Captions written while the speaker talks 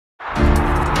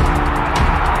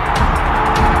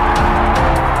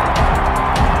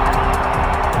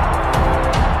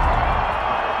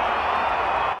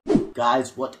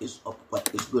Guys, what is up? What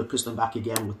is good? Kristen back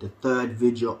again with the third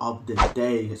video of the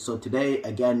day. So today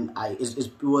again,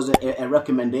 it was a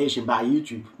recommendation by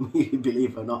YouTube,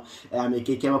 believe it or not.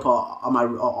 It came up on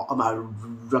my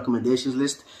recommendations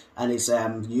list, and it's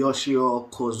Yoshio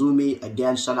Koizumi.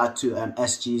 Again, shout out to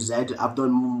SGZ. I've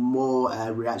done more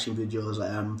reaction videos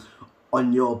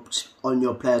on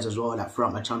your players as well, like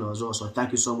throughout my channel as well. So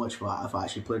thank you so much for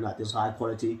actually putting out this high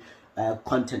quality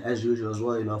content as usual as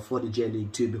well, you know, for the J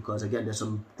League too, because again, there's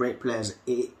some great players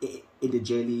in the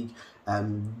J League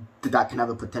that can have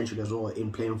a potential as well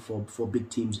in playing for big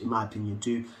teams, in my opinion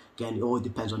too. Again, it all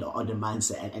depends on the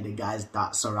mindset and the guys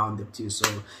that surround them too. So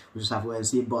we just have to wait and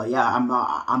see. But yeah,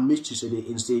 I'm interested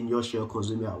in seeing Yoshio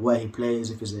Koizumi, where he plays,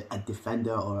 if he's a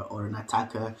defender or an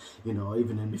attacker, you know,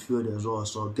 even a midfielder as well.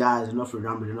 So guys, enough of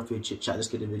rambling, enough of chit chat. Let's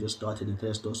get the video started. And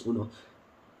tres, dos, uno,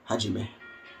 Hajime.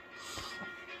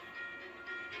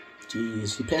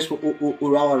 Jeez, he plays for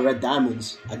Urawa Red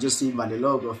Diamonds. I just see by the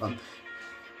logo, fam.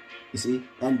 You see?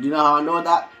 And do you know how I know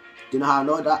that? Do you know how I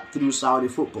know that? Through Saudi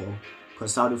football.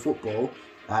 Because Saudi football,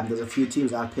 there's a few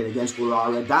teams that have played against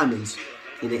Urawa Red Diamonds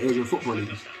in the Asian Football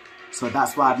League. So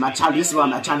that's why my channel, this is why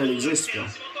my channel exists, bro.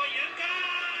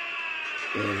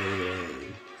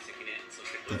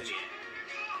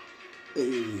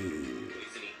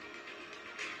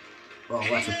 Oh,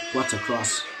 what a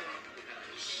cross.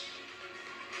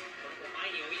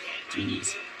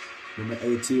 Jeez. Number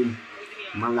 18,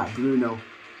 man like Bruno.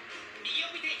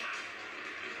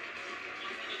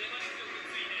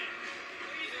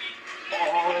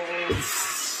 Oh,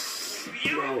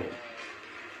 bro.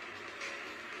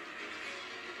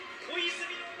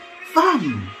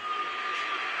 Fam!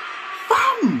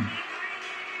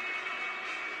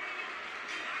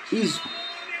 He's...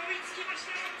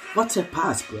 What a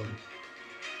pass, bro.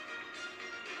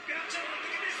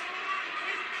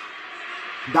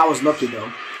 That was lucky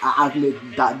though. I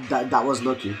admit that was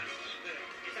lucky.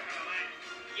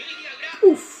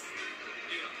 Oof.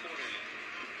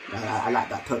 I like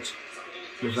that touch.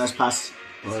 Reverse pass.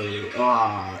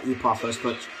 Oh, Ipa first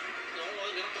touch.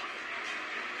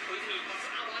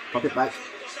 Pop it back.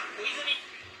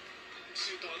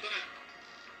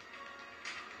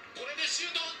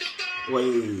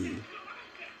 Wait.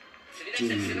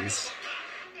 Jeez.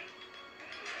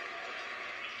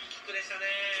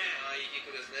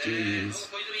 Jeez.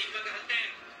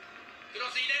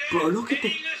 Bro, look at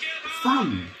the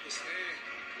fam.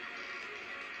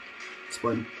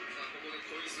 Spun.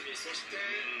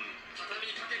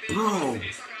 Bro.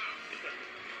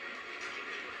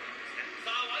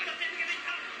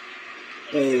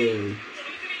 Hey.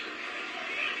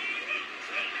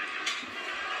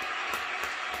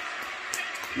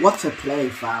 What a play,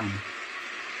 fam.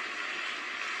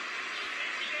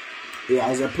 Yeah,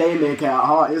 as a playmaker at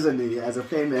heart, isn't he? As a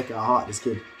playmaker at heart, this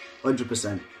kid.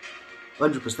 100%.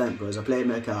 100%, bro. As a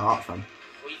playmaker at heart, fam.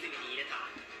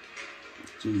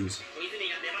 Jeez.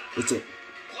 It's it.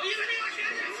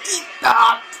 Eat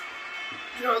that!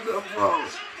 Bro.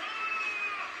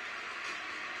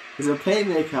 He's a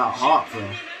playmaker at heart, bro.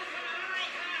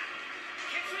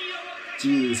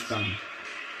 Jeez, fam.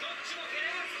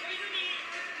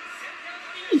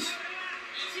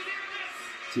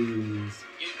 Jeez.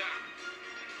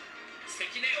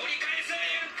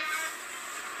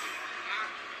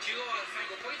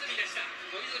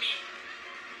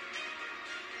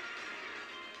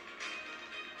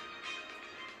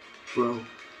 Bro,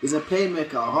 he's a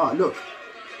playmaker at heart. Look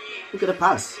at the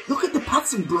pass. Look at the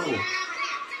passing, bro.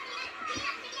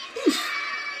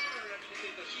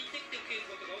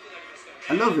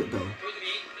 I love it though.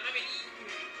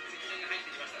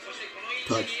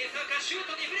 Touch.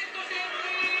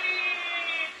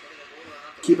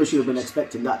 Keeper should have been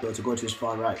expecting that though, to go to his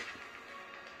far right.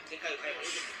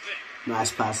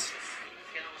 Nice pass.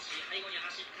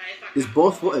 He's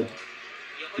both footed.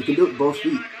 You can do it with both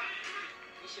feet.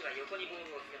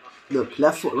 Look,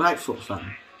 left foot, right foot,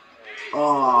 fam.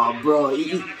 Oh, bro,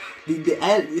 the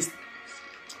end is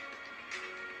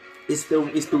it's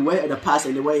the way of the pass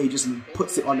and the way he just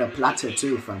puts it on the platter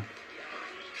too, fam.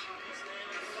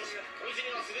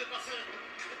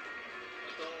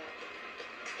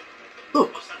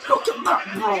 Look at that,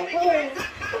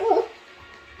 bro.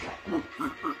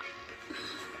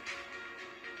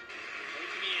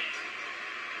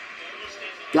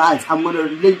 Guys, I'm gonna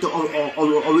link the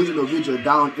original video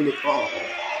down in the.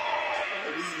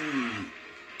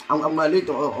 I'm gonna link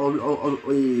the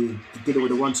did it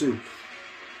with the 1-2.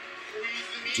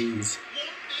 Jeez.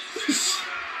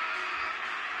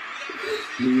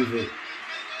 Leave it,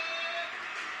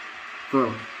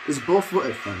 bro. It's both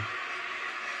footed, fam.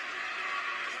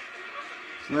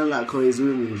 I like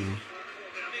Koizumi, you know.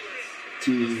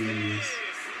 Jeez.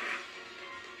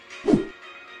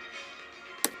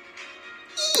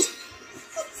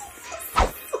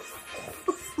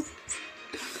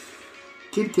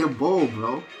 Kid can bowl,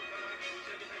 bro.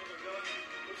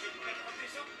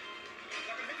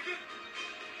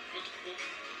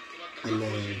 And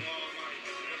then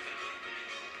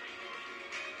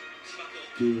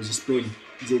it was a spin.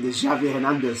 The Xavier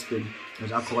Hernandez spin,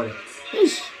 as I call it.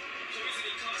 Ish.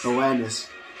 Awareness.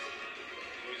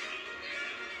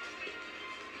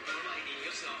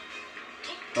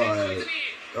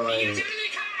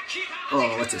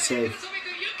 Oh, what's it say?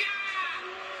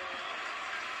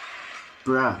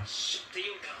 Bruh.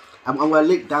 I'm gonna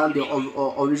link down the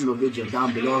original video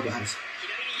down below, guys,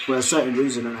 for a certain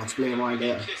reason, and I'll explain why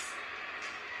later.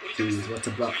 Jeez, what a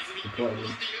block.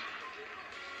 Important.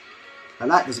 I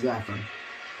like this guy, fam.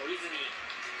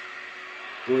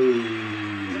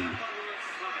 Wee.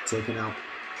 Taken out.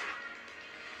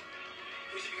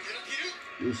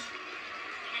 Oof.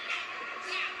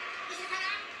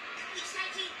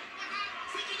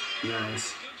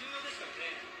 Nice.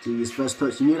 Jeez, first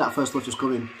touch. You knew that first touch was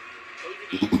coming.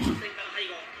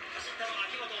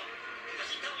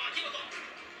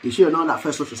 You should have known that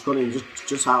first touch was coming.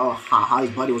 Just how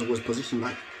his body was positioned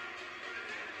like.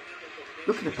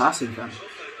 Look at the passing, fam.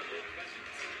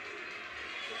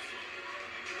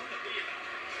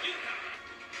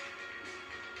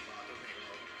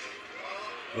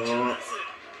 Oh.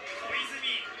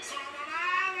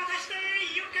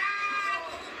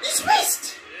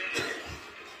 Dismissed!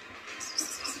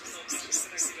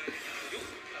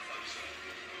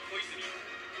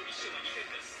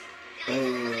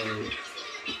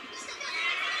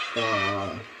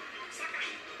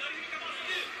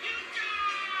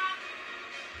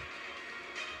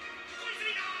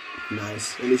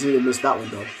 Nice. At least he didn't miss that one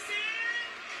though.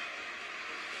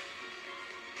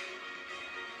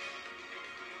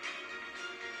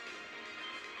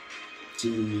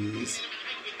 Jeez.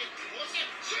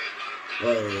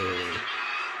 Oh.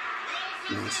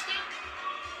 Nice.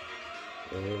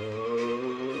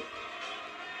 Oh.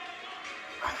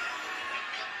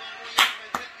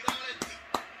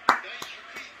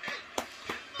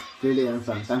 Brilliant,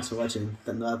 fam. Thanks for watching.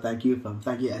 Thank you, fam.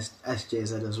 Thank you,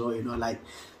 SJZ as well. You know, like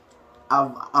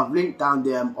I've linked down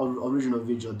the original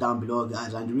video down below,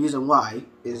 guys, and the reason why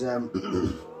is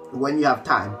when you have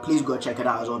time, please go check it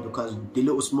out as well, because the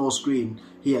little small screen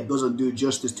here doesn't do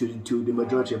justice to the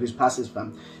majority of his passes,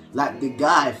 fam. Like the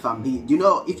guy, fam, you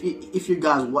know, if you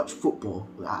guys watch football,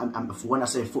 when I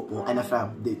say football,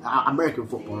 NFL, the American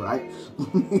football, right?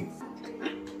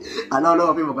 I know a lot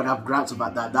of people are gonna have gripes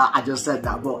about that. I just said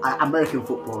that, but American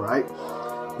football, right?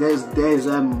 There's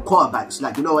quarterbacks,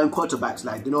 like, you know, when quarterbacks,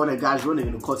 like, you know, when a guy's running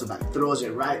and the quarterback throws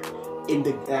it right in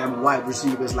the wide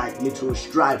receivers, like literal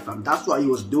stride, fam. That's what he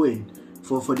was doing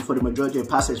for the majority of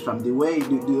passes, fam. The way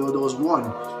there was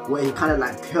one where he kind of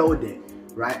like curled it,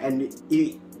 right, and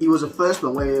he was the first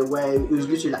one where it was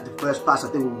literally like the first pass, I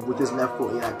think, with his left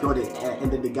foot. He like curled it,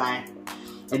 and then the guy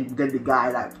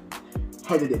like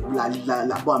headed it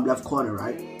like bottom left corner,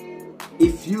 right?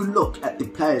 If you look at the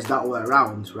players that were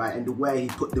around, right, and the way he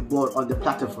put the ball on the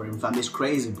platter for him, fam, it's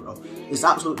crazy, bro. It's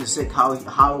absolutely sick how he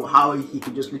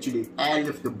can just literally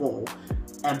airlift the ball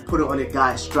and put it on a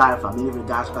guy's stride, fam, and even the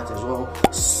guy's platter as well.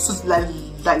 So, like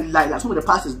some of the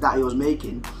passes that he was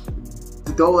making,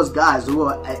 those guys who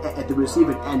were at the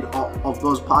receiving end of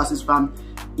those passes, fam,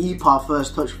 EPAR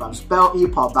first touch, fam. Spell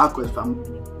EPAR backwards, fam.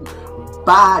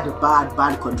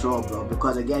 Bad control, bro.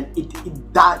 Because again,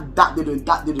 that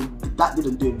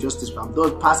didn't do him justice, fam.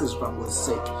 Those passes, fam, was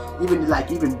sick. Even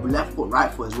left foot,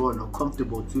 right foot as well, and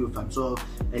comfortable too, fam. So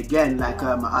again, like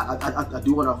I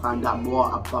do want to find out more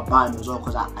about him as well,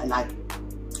 because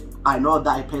I know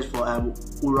that he plays for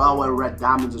Urawa Red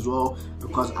Diamonds as well,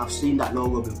 because I've seen that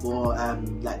logo before.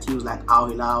 Like teams like Al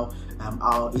Hilal,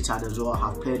 Al Ittihad as well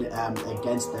have played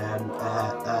against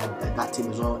that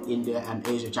team as well in the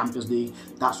Asia Champions League.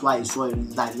 That's why it's so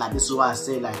like this is why I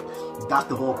say, like, that's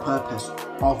the whole purpose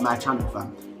of my channel,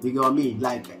 fam. You know what I mean?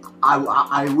 Like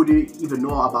I wouldn't even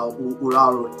know about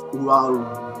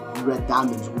Urawa Red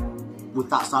Diamonds with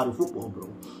that side of football, bro.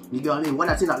 You know what I mean? When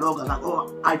I see that logo, I was like, oh,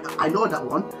 I know that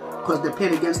one, because they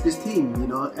played against this team, you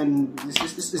know. And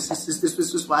this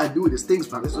is why I do these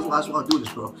things, man. This is why I do this,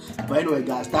 bro. But anyway,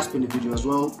 guys, that's been the video as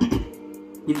well.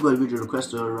 if you've got a video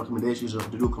request or recommendations,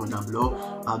 do comment down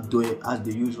below. I'll do it as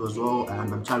the usual as well.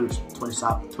 I'm trying to reach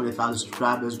 20,000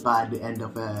 subscribers by the end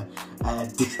of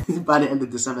by the end of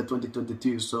December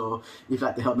 2022. So if you'd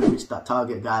like to help me reach that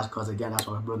target, guys, because again, that's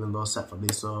what my brother-in-law set for me.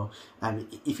 So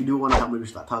if you do want to help me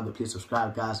reach that target, please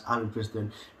subscribe, guys. I'm interested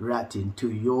in reacting to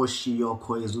Yoshio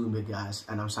Koizumi, guys,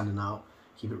 and I'm signing out.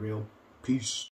 Keep it real. Peace.